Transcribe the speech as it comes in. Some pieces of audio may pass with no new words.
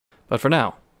But for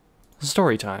now,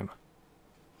 story time.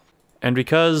 And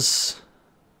because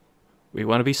we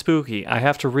want to be spooky, I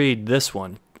have to read this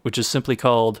one, which is simply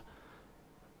called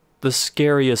The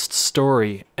Scariest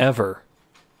Story Ever.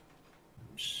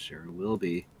 Sure will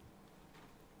be.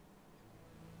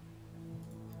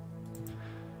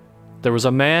 There was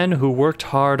a man who worked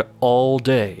hard all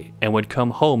day and would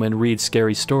come home and read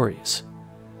scary stories.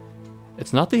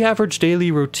 It's not the average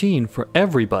daily routine for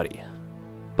everybody,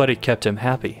 but it kept him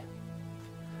happy.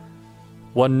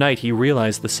 One night he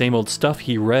realized the same old stuff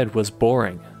he read was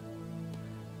boring.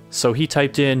 So he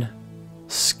typed in,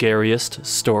 "Scariest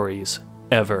stories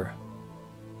ever."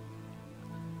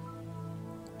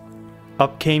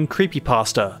 Up came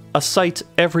Creepypasta, a site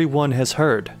everyone has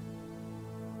heard.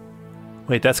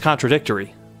 Wait, that's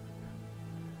contradictory.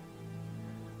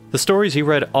 The stories he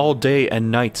read all day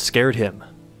and night scared him,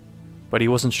 but he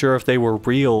wasn't sure if they were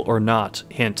real or not.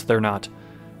 Hint, they're not.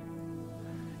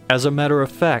 As a matter of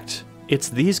fact, it's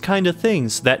these kind of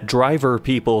things that drive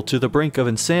people to the brink of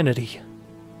insanity.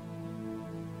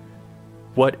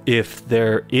 What if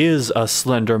there is a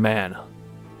Slender Man?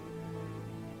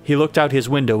 He looked out his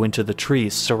window into the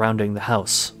trees surrounding the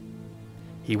house.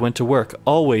 He went to work,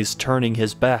 always turning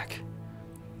his back.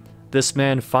 This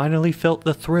man finally felt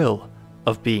the thrill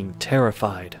of being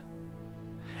terrified.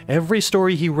 Every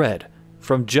story he read,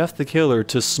 from Jeff the Killer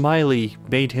to Smiley,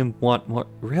 made him want more.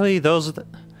 Really? Those are the...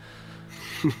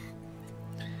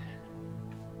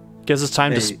 Guess it's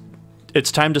time to...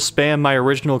 It's time to spam my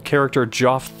original character,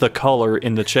 Joff the Color,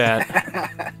 in the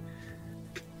chat.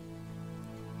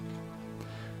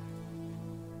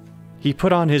 He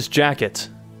put on his jacket,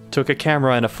 took a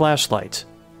camera and a flashlight,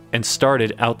 and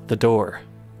started out the door.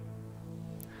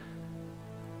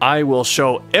 I will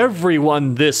show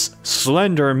everyone this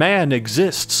Slender Man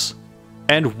exists.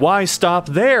 And why stop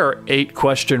there? 8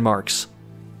 question marks.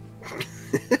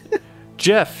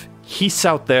 Jeff, he's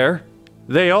out there.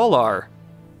 They all are.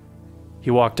 He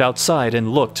walked outside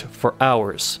and looked for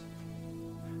hours.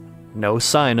 No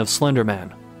sign of Slender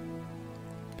Man.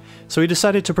 So he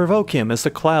decided to provoke him as the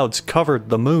clouds covered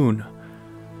the moon,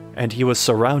 and he was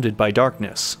surrounded by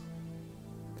darkness.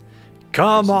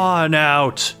 Come on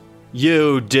out,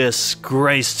 you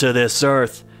disgrace to this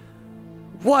earth.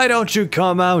 Why don't you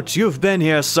come out? You've been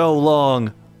here so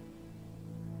long.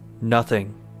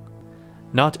 Nothing.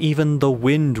 Not even the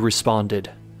wind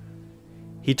responded.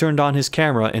 He turned on his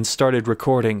camera and started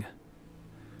recording.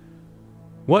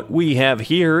 What we have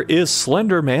here is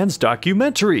Slender Man's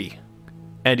documentary,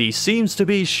 and he seems to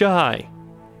be shy.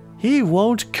 He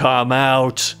won't come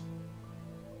out.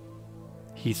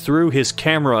 He threw his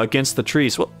camera against the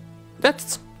trees. Well,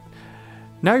 that's...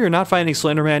 Now you're not finding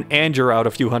Slender Man and you're out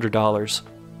a few $100s.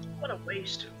 What a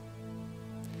waste.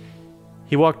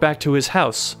 He walked back to his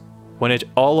house when it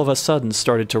all of a sudden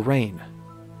started to rain.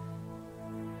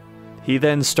 He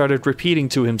then started repeating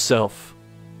to himself,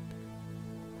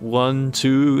 1,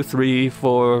 2, 3,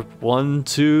 4, 1,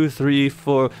 2, 3,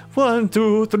 4, 1,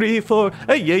 2, 3, 4,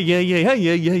 hey, yeah, yeah, yeah, hey,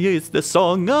 yeah, yeah, yeah, it's the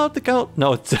song of the count.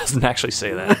 No, it doesn't actually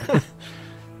say that.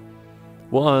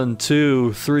 1,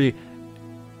 2, 3.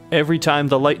 Every time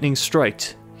the lightning struck,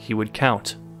 he would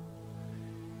count.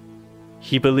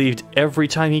 He believed every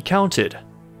time he counted,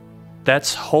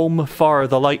 that's how far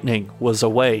the lightning was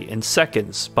away in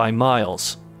seconds by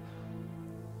miles.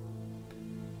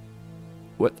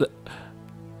 What the...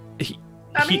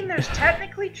 I mean, there's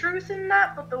technically truth in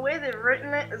that, but the way they've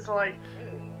written it is like...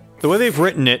 The way they've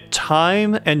written it,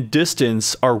 time and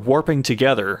distance are warping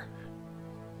together.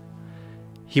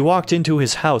 He walked into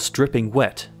his house dripping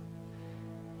wet.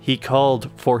 He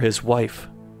called for his wife.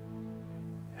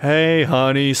 Hey,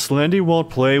 honey, Slendy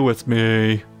won't play with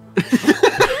me.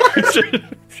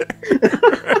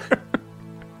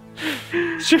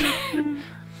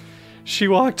 She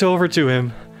walked over to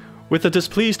him with a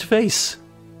displeased face,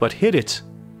 but hid it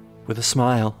with a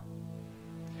smile.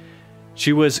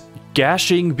 She was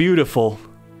gashing beautiful.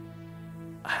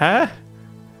 Huh?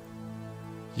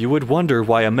 You would wonder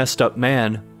why a messed up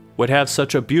man would have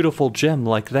such a beautiful gem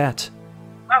like that.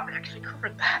 Wow, we actually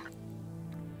covered that.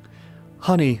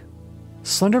 Honey,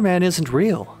 Slender Man isn't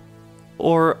real.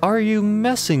 Or are you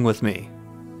messing with me?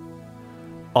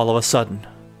 All of a sudden,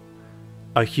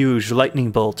 a huge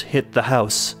lightning bolt hit the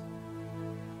house.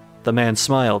 The man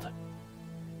smiled.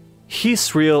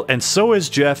 He's real, and so is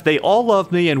Jeff. They all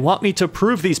love me and want me to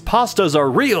prove these pastas are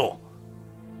real.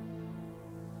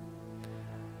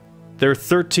 Their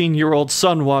 13-year-old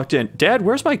son walked in. Dad,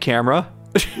 where's my camera?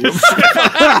 Cue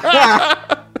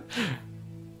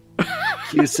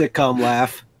sitcom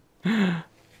laugh.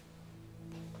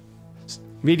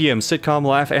 Medium, sitcom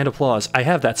laugh, and applause. I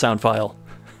have that sound file.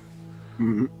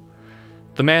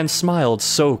 The man smiled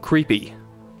so creepy.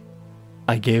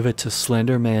 I gave it to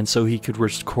Slender Man so he could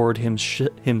record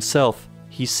himself.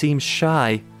 He seems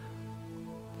shy.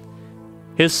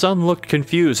 His son looked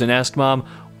confused and asked Mom,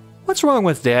 "What's wrong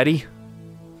with Daddy?"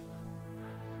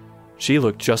 She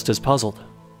looked just as puzzled.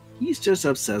 He's just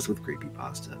obsessed with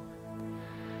Crappypasta.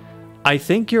 I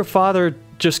think your father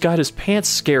just got his pants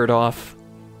scared off.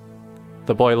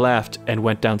 The boy laughed and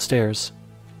went downstairs.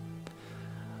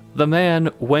 The man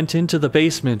went into the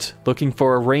basement looking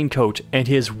for a raincoat, and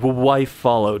his wife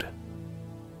followed.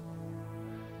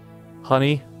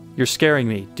 Honey, you're scaring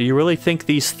me. Do you really think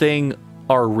these things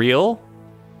are real?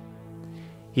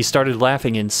 He started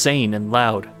laughing insane and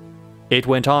loud. It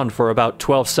went on for about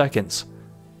 12 seconds.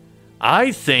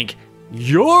 I think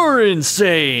you're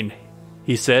insane,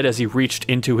 he said as he reached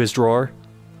into his drawer.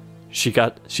 She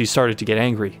started to get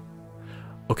angry.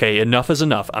 Okay, enough is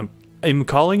enough. I'm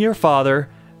calling your father.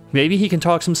 Maybe he can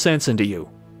talk some sense into you.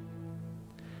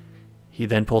 He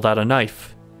then pulled out a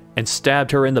knife and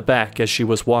stabbed her in the back as she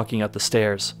was walking up the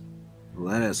stairs.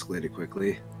 Well, that escalated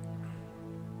quickly.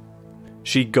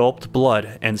 She gulped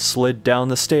blood and slid down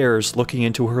the stairs, looking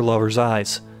into her lover's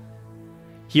eyes.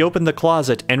 He opened the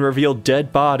closet and revealed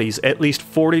dead bodies, at least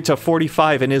 40 to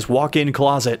 45 in his walk-in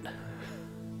closet.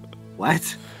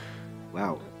 What?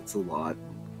 Wow, that's a lot.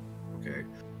 Okay.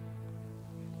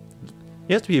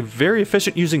 You have to be very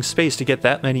efficient using space to get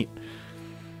that many.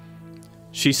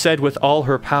 She said with all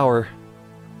her power,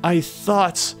 I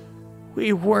thought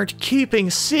we weren't keeping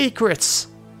secrets.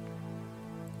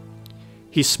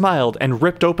 He smiled and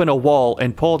ripped open a wall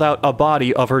and pulled out a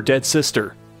body of her dead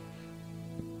sister.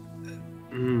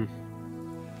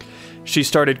 She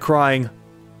started crying.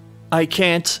 I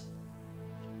can't.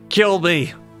 Kill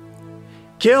me.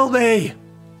 Kill me.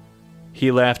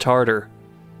 He laughed harder.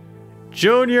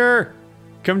 Junior,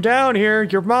 come down here.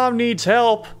 Your mom needs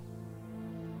help.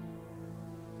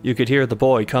 You could hear the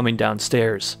boy coming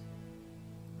downstairs.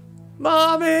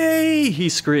 Mommy, he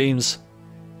screams.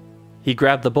 He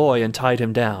grabbed the boy and tied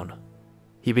him down.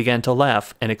 He began to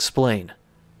laugh and explain.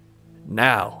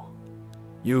 Now,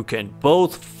 you can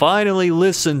both finally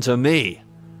listen to me.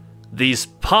 These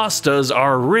pastas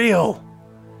are real.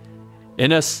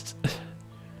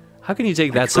 How can you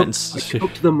take that sentence? I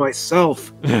cooked them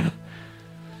myself.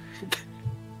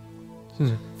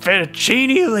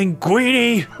 Fettuccine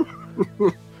linguine.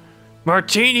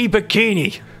 Martini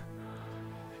bikini.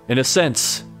 In a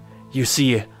sense, you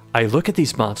see, I look at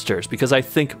these monsters because I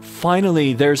think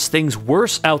finally there's things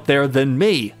worse out there than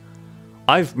me.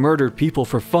 I've murdered people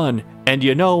for fun, and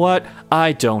you know what?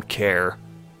 I don't care.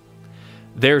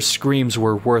 Their screams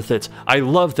were worth it. I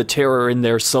love the terror in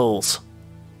their souls.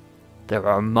 There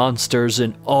are monsters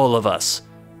in all of us.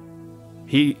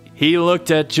 He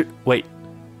looked at... Wait.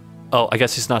 Oh, I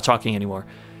guess he's not talking anymore.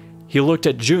 He looked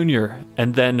at Junior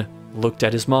and then looked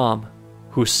at his mom,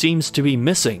 who seems to be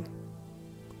missing.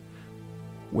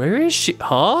 Where is she?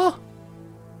 Huh?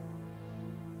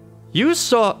 You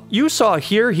saw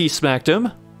here he smacked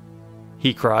him,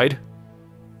 he cried.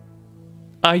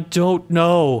 I don't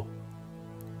know.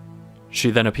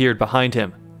 She then appeared behind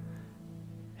him.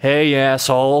 Hey,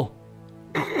 asshole.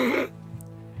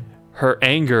 Her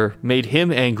anger made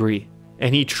him angry,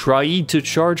 and he tried to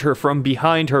charge her from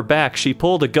behind her back. She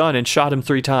pulled a gun and shot him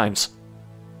 3 times.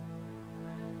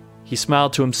 He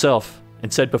smiled to himself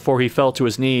and said before he fell to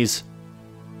his knees,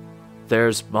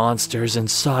 there's monsters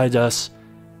inside us,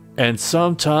 and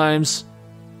sometimes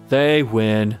they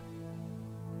win.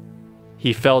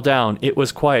 He fell down. It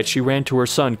was quiet. She ran to her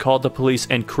son, called the police,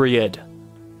 and cried.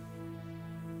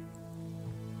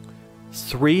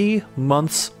 3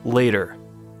 months later,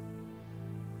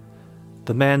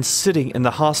 the man sitting in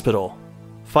the hospital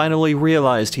finally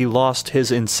realized he lost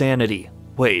his insanity.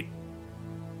 Wait.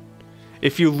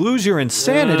 If you lose your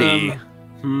insanity...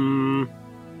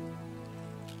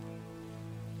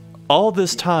 All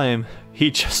this time,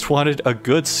 he just wanted a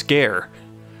good scare.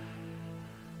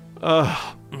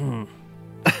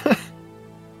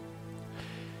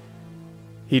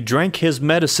 He drank his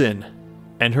medicine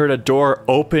and heard a door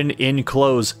open and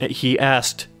close. He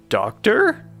asked,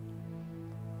 Doctor?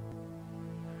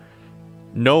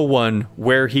 No one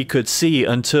where he could see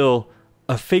until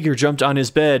a figure jumped on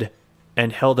his bed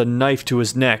and held a knife to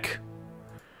his neck.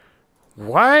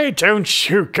 Why don't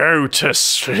you go to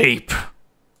sleep?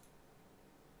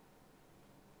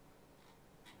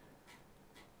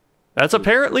 That's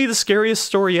apparently the scariest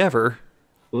story ever.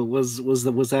 Was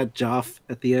that Joff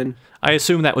at the end? I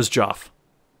assume that was Joff.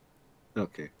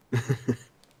 Okay.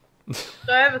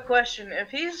 So I have a question. If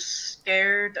he's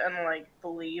scared and like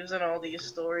believes in all these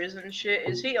stories and shit,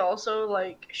 is he also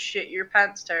like shit your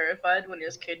pants terrified when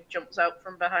his kid jumps out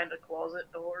from behind a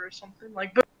closet door or something?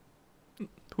 Like,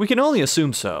 We can only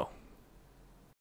assume so.